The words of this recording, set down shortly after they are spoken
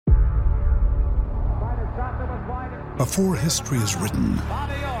Before history is written,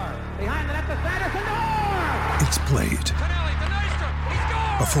 it's played.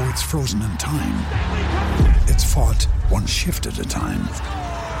 Before it's frozen in time, it's fought one shift at a time.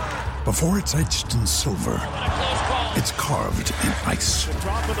 Before it's etched in silver, it's carved in ice.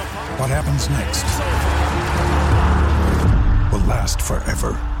 What happens next will last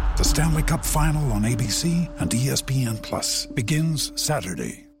forever. The Stanley Cup Final on ABC and ESPN Plus begins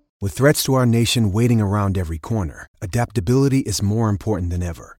Saturday. With threats to our nation waiting around every corner, adaptability is more important than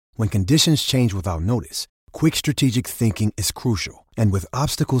ever. When conditions change without notice, quick strategic thinking is crucial. And with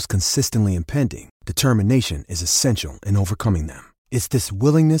obstacles consistently impending, determination is essential in overcoming them. It's this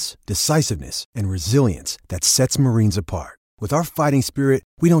willingness, decisiveness, and resilience that sets Marines apart. With our fighting spirit,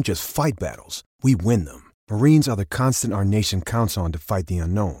 we don't just fight battles, we win them. Marines are the constant our nation counts on to fight the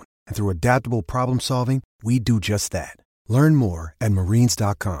unknown. And through adaptable problem solving, we do just that. Learn more at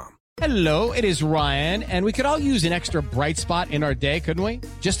marines.com. Hello, it is Ryan, and we could all use an extra bright spot in our day, couldn't we?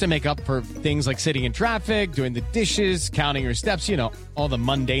 Just to make up for things like sitting in traffic, doing the dishes, counting your steps, you know, all the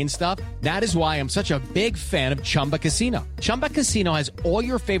mundane stuff. That is why I'm such a big fan of Chumba Casino. Chumba Casino has all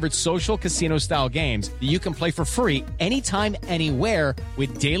your favorite social casino-style games that you can play for free anytime, anywhere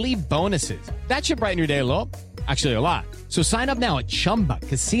with daily bonuses. That should brighten your day a little. Actually, a lot. So sign up now at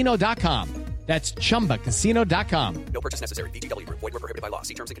ChumbaCasino.com. That's ChumbaCasino.com. No purchase necessary. VGW Group. Void where prohibited by law.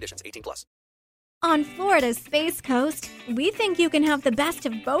 See terms and conditions. 18+. On Florida's Space Coast, we think you can have the best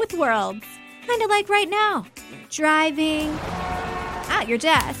of both worlds. Kind of like right now. Driving, at your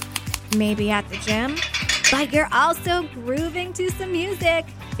desk, maybe at the gym, but you're also grooving to some music.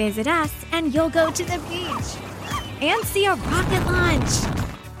 Visit us and you'll go to the beach and see a rocket launch.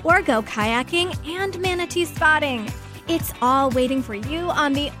 Or go kayaking and manatee spotting. It's all waiting for you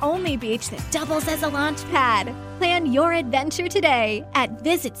on the only beach that doubles as a launch pad. Plan your adventure today at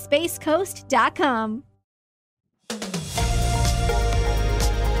visitspacecoast.com.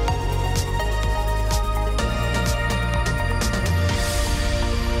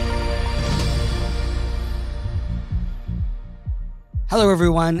 Hello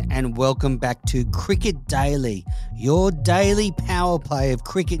everyone and welcome back to Cricket Daily, your daily power play of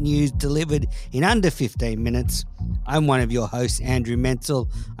cricket news delivered in under 15 minutes. I'm one of your hosts, Andrew Menzel.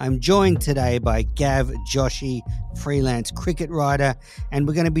 I'm joined today by Gav Joshi, freelance cricket writer, and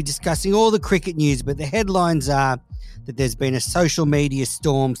we're going to be discussing all the cricket news, but the headlines are that there's been a social media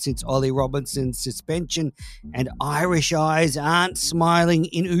storm since Ollie Robinson's suspension, and Irish eyes aren't smiling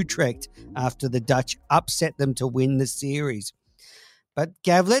in Utrecht after the Dutch upset them to win the series. But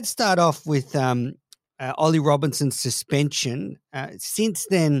Gav, let's start off with Ollie Robinson's suspension. Since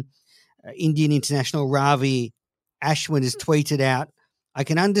then, Indian international Ravi Ashwin has tweeted out, "I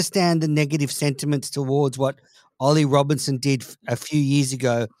can understand the negative sentiments towards what Ollie Robinson did a few years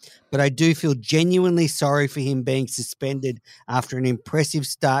ago, but I do feel genuinely sorry for him being suspended after an impressive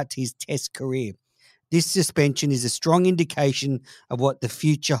start to his Test career. This suspension is a strong indication of what the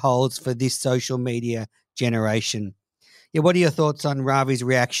future holds for this social media generation." Yeah, what are your thoughts on Ravi's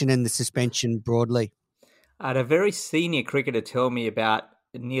reaction and the suspension broadly? I had a very senior cricketer tell me about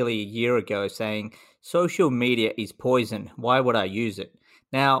nearly a year ago saying, social media is poison. Why would I use it?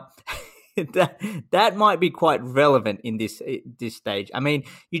 Now, that might be quite relevant in this stage. I mean,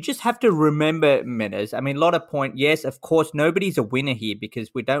 you just have to remember, Menas. I mean, a lot of point, yes, of course, nobody's a winner here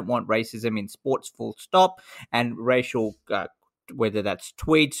because we don't want racism in sports, full stop, and racial, whether that's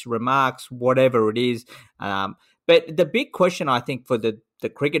tweets, remarks, whatever it is. But the big question, I think, for the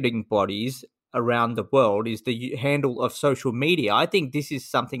cricketing bodies around the world is the handle of social media. I think this is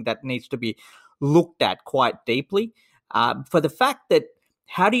something that needs to be looked at quite deeply for the fact that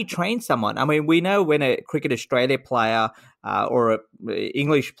how do you train someone? I mean, we know when a Cricket Australia player or an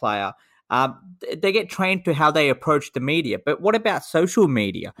English player, they get trained to how they approach the media. But what about social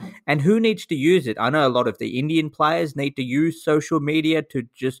media? And who needs to use it? I know a lot of the Indian players need to use social media to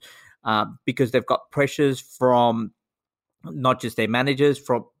just because they've got pressures from not just their managers,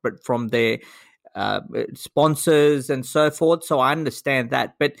 but from their sponsors and so forth. So I understand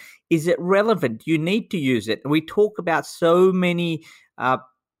that. But is it relevant? You need to use it. We talk about so many,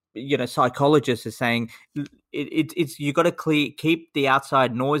 psychologists are saying it's you got to keep the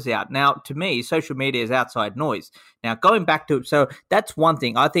outside noise out. Now, to me, social media is outside noise. Now, going back to so that's one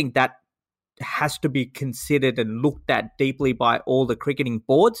thing. I think that has to be considered and looked at deeply by all the cricketing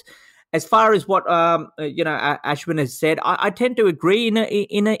boards. As far as what Ashwin has said, I tend to agree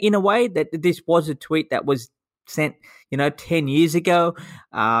in a way that this was a tweet that was 10 years ago.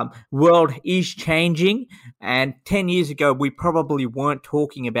 World is changing, and 10 years ago, we probably weren't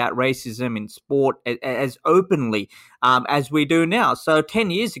talking about racism in sport as openly as we do now. So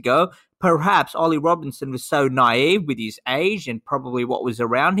 10 years ago, perhaps Ollie Robinson was so naive with his age and probably what was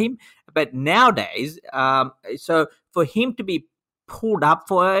around him. But nowadays, so for him to be pulled up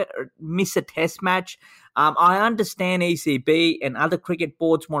for it, or miss a test match, I understand ECB and other cricket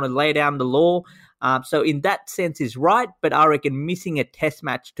boards want to lay down the law. So in that sense is right, but I reckon missing a test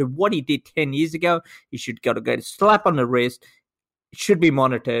match to what he did 10 years ago, he should go to slap on the wrist, should be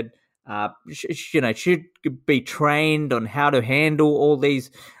monitored, should be trained on how to handle all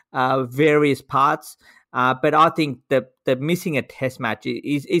these various parts. But I think that missing a test match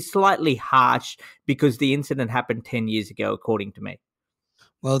is slightly harsh because the incident happened 10 years ago, according to me.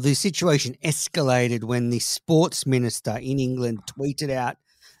 Well, the situation escalated when the sports minister in England tweeted out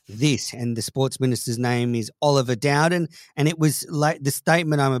this, and the sports minister's name is Oliver Dowden, and it was the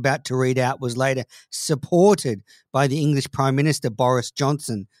statement I'm about to read out was later supported by the English Prime Minister Boris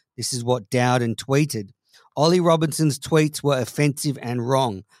Johnson. This is what Dowden tweeted. Ollie Robinson's tweets were offensive and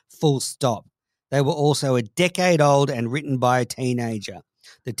wrong, full stop. They were also a decade old and written by a teenager.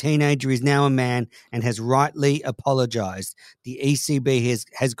 The teenager is now a man and has rightly apologised. The ECB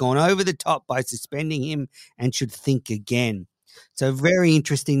has gone over the top by suspending him and should think again. So very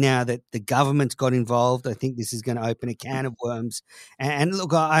interesting now that the government's got involved. I think this is going to open a can of worms. And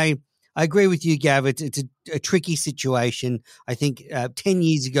look, I agree with you, Gav. It's a tricky situation. I think 10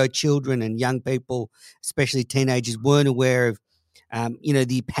 years ago, children and young people, especially teenagers, weren't aware of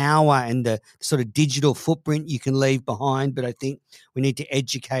the power and the sort of digital footprint you can leave behind. But I think we need to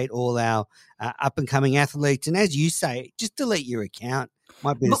educate all our up-and-coming athletes. And as you say, just delete your account.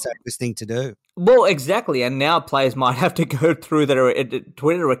 Might be the safest thing to do. Well, exactly. And now players might have to go through their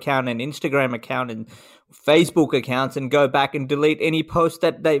Twitter account and Instagram account and Facebook accounts and go back and delete any post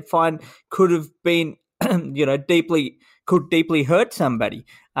that they find could have been, deeply hurt somebody.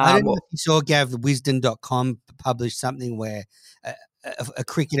 I don't know if you saw, Gav, the Wisdom.com published something where a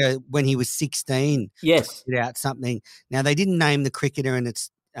cricketer, when he was 16, yes, tweeted out something. Now, they didn't name the cricketer, and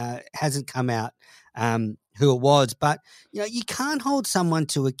it's hasn't come out who it was. But, you can't hold someone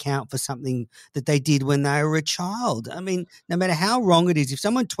to account for something that they did when they were a child. I mean, no matter how wrong it is, if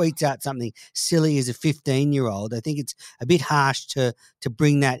someone tweets out something silly as a 15-year-old, I think it's a bit harsh to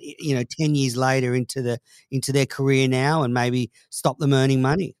bring that, 10 years later into their career now and maybe stop them earning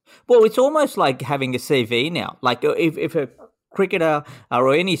money. Well, it's almost like having a CV now. Like if a cricketer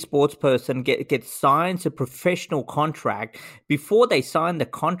or any sports person gets signs a professional contract, before they sign the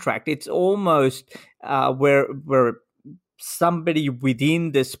contract, it's almost where somebody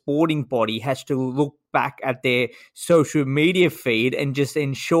within the sporting body has to look back at their social media feed and just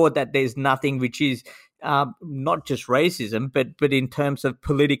ensure that there's nothing which is not just racism, but in terms of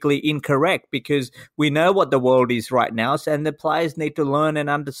politically incorrect, because we know what the world is right now, and the players need to learn and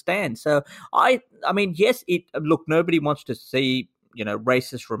understand. So I mean, yes, look, nobody wants to see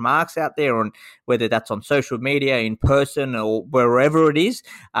racist remarks out there, on whether that's on social media, in person, or wherever it is.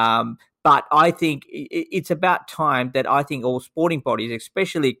 But I think it's about time that I think all sporting bodies,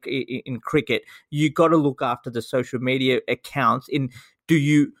 especially in cricket, you got to look after the social media accounts.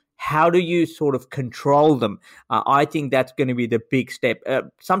 How do you sort of control them? I think that's going to be the big step.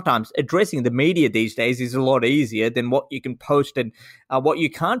 Sometimes addressing the media these days is a lot easier than what you can post and what you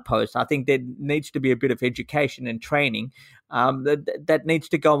can't post. I think there needs to be a bit of education and training that needs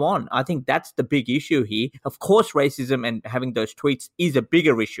to go on. I think that's the big issue here. Of course, racism and having those tweets is a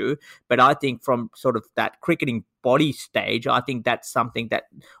bigger issue, but I think from sort of that cricketing body stage, I think that's something that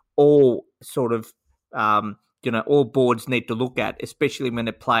all sort of all boards need to look at, especially when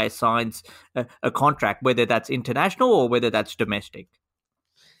a player signs a contract, whether that's international or whether that's domestic.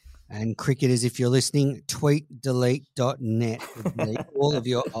 And cricketers, if you're listening, tweetdelete.net to delete all of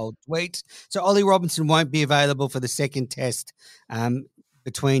your old tweets. So Ollie Robinson won't be available for the second test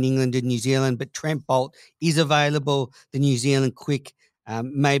between England and New Zealand, but Trent Boult is available. The New Zealand quick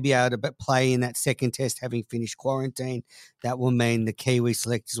may be able to play in that second test, having finished quarantine. That will mean the Kiwi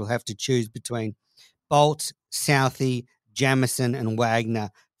selectors will have to choose between Boult, Southey, Jamieson and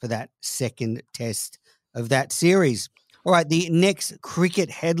Wagner for that second test of that series. All right, the next cricket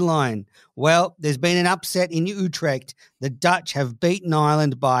headline. Well, there's been an upset in Utrecht. The Dutch have beaten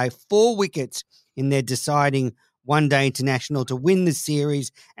Ireland by 4 wickets in their deciding one-day international to win the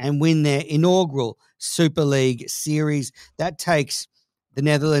series and win their inaugural Super League series. That takes the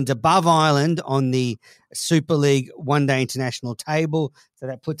Netherlands above Ireland on the Super League one-day international table. So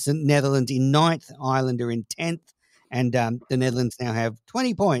that puts the Netherlands in 9th, Ireland are in 10th, and the Netherlands now have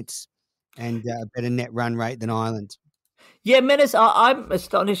 20 points and a better net run rate than Ireland. Yeah, Menace, I'm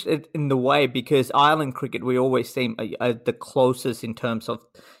astonished in the way because Ireland cricket, we always seem the closest in terms of,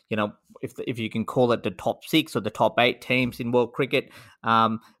 if you can call it the top 6 or the top 8 teams in world cricket.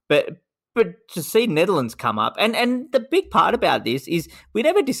 But to see Netherlands come up, and the big part about this is we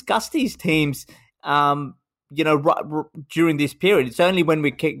never discuss these teams, during this period. It's only when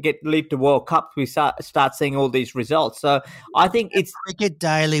we lead to World Cup we start seeing all these results. So I think it's Cricket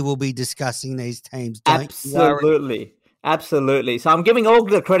Daily will be discussing these teams. Don't you worry. absolutely. Absolutely. So I'm giving all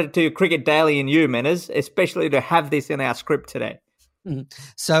the credit to Cricket Daily and you, Menners, especially to have this in our script today.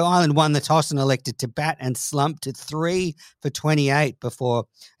 So Ireland won the toss and elected to bat and slumped to 3 for 28 before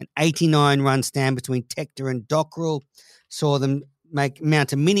an 89-run stand between Tector and Dockrell saw them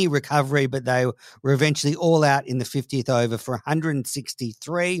mount a mini recovery, but they were eventually all out in the 50th over for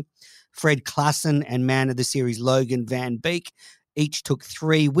 163. Fred Klassen and man of the series Logan Van Beek each took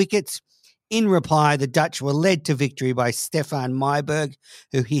 3 wickets. In reply, the Dutch were led to victory by Stefan Myburgh,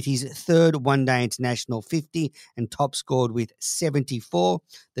 who hit his 3rd one-day international 50 and top scored with 74.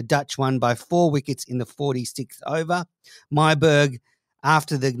 The Dutch won by 4 wickets in the 46th over. Myburgh,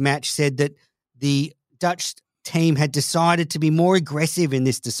 after the match, said that the Dutch team had decided to be more aggressive in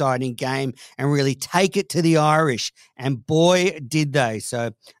this deciding game and really take it to the Irish, and boy, did they.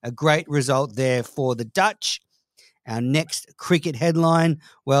 So a great result there for the Dutch. Our next cricket headline,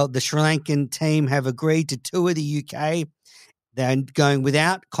 well, the Sri Lankan team have agreed to tour the UK. They're going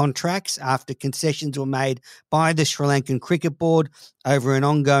without contracts after concessions were made by the Sri Lankan Cricket Board over an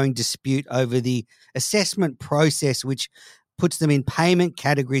ongoing dispute over the assessment process, which puts them in payment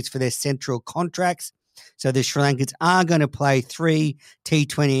categories for their central contracts. So the Sri Lankans are going to play 3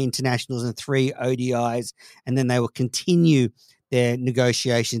 T20 internationals and 3 ODIs, and then they will continue their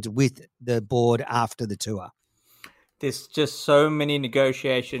negotiations with the board after the tour. There's just so many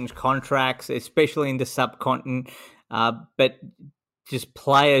negotiations, contracts, especially in the subcontinent, but just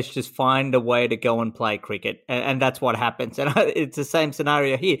players just find a way to go and play cricket, and that's what happens. And it's the same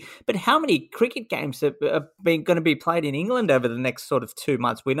scenario here. But how many cricket games are going to be played in England over the next sort of 2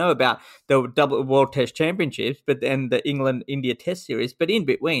 months? We know about the double World Test Championships, but then the England-India Test Series. But in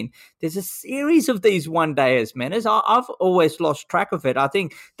between, there's a series of these one-dayers, man. I've always lost track of it. I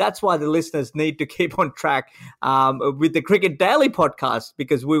think that's why the listeners need to keep on track with the Cricket Daily podcast,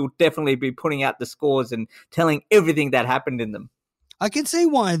 because we will definitely be putting out the scores and telling everything that happened in them. I can see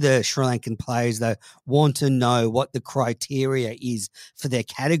why the Sri Lankan players, though, want to know what the criteria is for their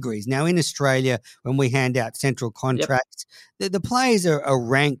categories. Now, in Australia, when we hand out central contracts, the players are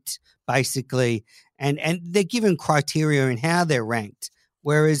ranked, basically, and they're given criteria in how they're ranked.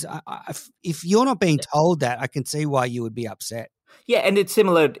 Whereas if you're not being told that, I can see why you would be upset. Yeah, and it's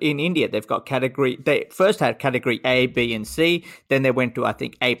similar in India. They've got they first had category A, B, and C. Then they went to, I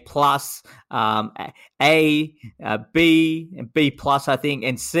think, A+, A, B, and B+, I think,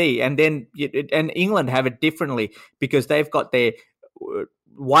 and C. And then and England have it differently because they've got their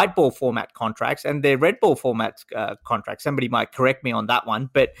white ball format contracts and their red ball format contracts. Somebody might correct me on that one.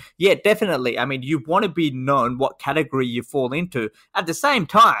 But yeah, definitely. I mean, you want to be known what category you fall into. At the same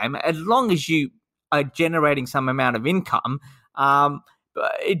time, as long as you are generating some amount of income,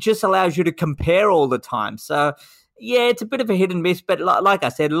 it just allows you to compare all the time. So, yeah, it's a bit of a hit and miss, but like I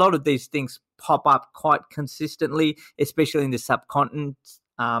said, a lot of these things pop up quite consistently, especially in the subcontinent.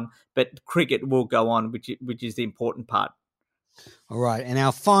 But cricket will go on, which is the important part. All right, and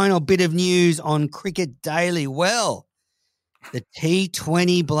our final bit of news on Cricket Daily. Well, the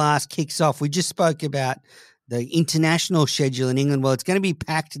T20 Blast kicks off. We just spoke about the international schedule in England. Well, it's going to be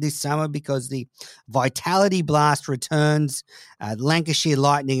packed this summer because the Vitality Blast returns. Lancashire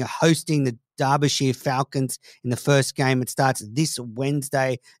Lightning are hosting the Derbyshire Falcons in the first game. It starts this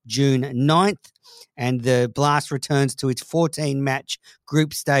Wednesday, June 9th. And the Blast returns to its 14-match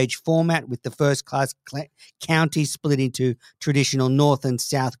group stage format with the first-class counties split into traditional north and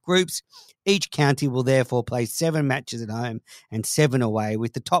south groups. Each county will therefore play 7 matches at home and 7 away,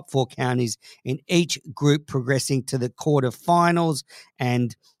 with the top 4 counties in each group progressing to the quarterfinals.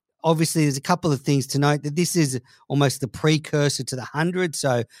 And obviously, there's a couple of things to note that this is almost the precursor to the 100.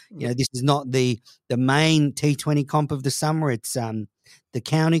 So, this is not the main T20 comp of the summer. It's the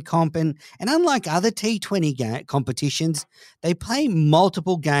county comp. And unlike other T20 competitions, they play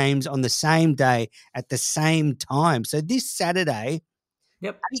multiple games on the same day at the same time. So this Saturday,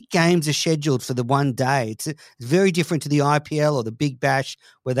 8 games are scheduled for the one day. It's very different to the IPL or the Big Bash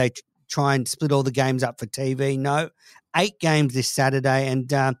where they try and split all the games up for TV. No, 8 games this Saturday,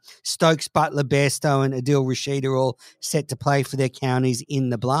 and Stokes, Butler, Bairstow and Adil Rashid are all set to play for their counties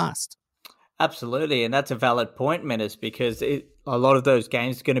in the Blast. Absolutely, and that's a valid point, Menace, because a lot of those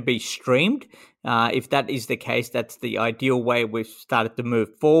games are going to be streamed. If that is the case, that's the ideal way we've started to move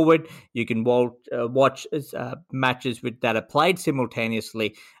forward. You can watch matches that are played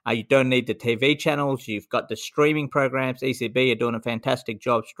simultaneously. You don't need the TV channels. You've got the streaming programs. ECB are doing a fantastic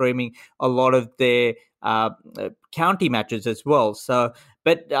job streaming a lot of their county matches as well.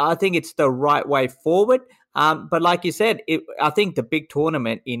 But I think it's the right way forward. But like you said, I think the big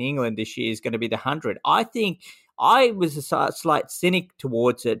tournament in England this year is going to be the 100. I think I was a slight cynic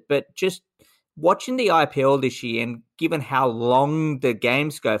towards it, but just watching the IPL this year and given how long the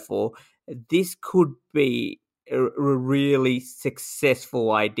games go for, this could be a really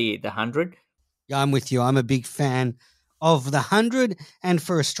successful idea, the 100. Yeah, I'm with you. I'm a big fan of the 100. And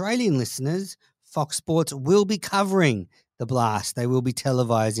for Australian listeners, Fox Sports will be covering the Blast. They will be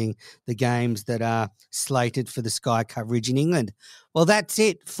televising the games that are slated for the Sky coverage in England. Well, that's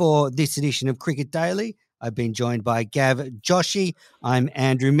it for this edition of Cricket Daily. I've been joined by Gav Joshi. I'm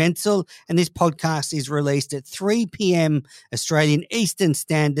Andrew Menzel, and this podcast is released at 3 p.m. Australian Eastern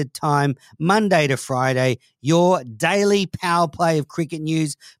Standard Time, Monday to Friday. Your daily power play of cricket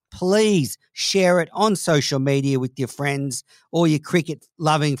news. Please share it on social media with your friends or your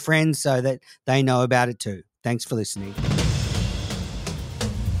cricket-loving friends so that they know about it too. Thanks for listening.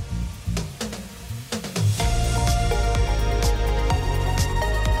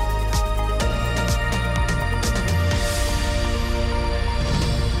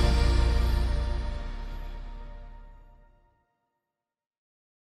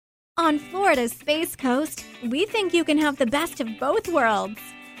 On Florida's Space Coast, we think you can have the best of both worlds.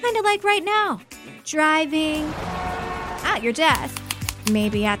 Kind of like right now. Driving, at your desk,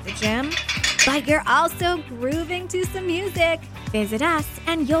 maybe at the gym, but you're also grooving to some music. Visit us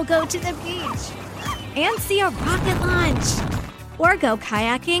and you'll go to the beach and see a rocket launch. Or go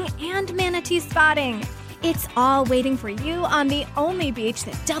kayaking and manatee spotting. It's all waiting for you on the only beach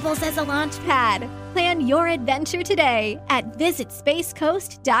that doubles as a launch pad. Plan your adventure today at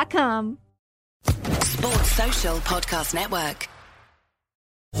visitspacecoast.com. Sports Social Podcast Network.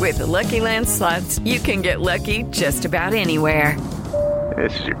 With the Lucky Land Slots, you can get lucky just about anywhere.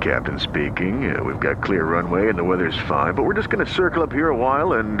 This is your captain speaking. We've got clear runway and the weather's fine, but we're just going to circle up here a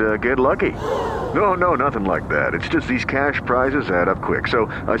while and get lucky. No, nothing like that. It's just these cash prizes add up quick. So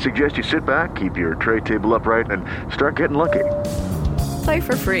I suggest you sit back, keep your tray table upright, and start getting lucky. Play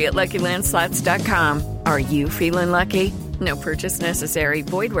for free at LuckyLandSlots.com. Are you feeling lucky? No purchase necessary.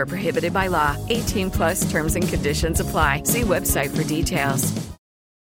 Void where prohibited by law. 18+ terms and conditions apply. See website for details.